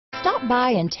Stop by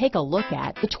and take a look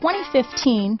at the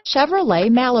 2015 Chevrolet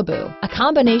Malibu, a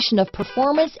combination of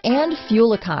performance and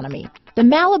fuel economy. The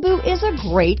Malibu is a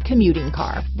great commuting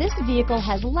car. This vehicle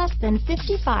has less than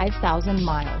 55,000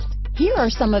 miles. Here are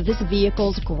some of this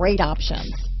vehicle's great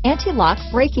options: anti-lock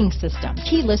braking system,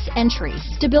 keyless entry,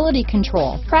 stability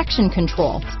control, traction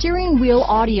control, steering wheel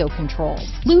audio controls,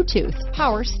 Bluetooth,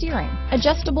 power steering,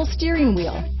 adjustable steering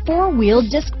wheel, four-wheel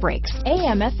disc brakes,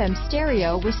 AM/FM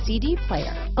stereo with CD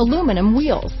player, aluminum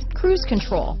wheels, cruise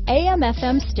control,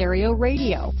 AM/FM stereo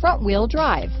radio, front-wheel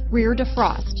drive, rear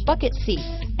defrost, bucket seats,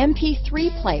 MP3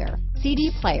 player,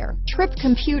 CD player, trip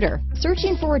computer.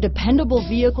 Searching for a dependable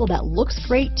vehicle that looks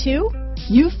great too?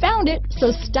 You found it,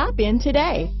 so stop in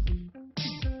today.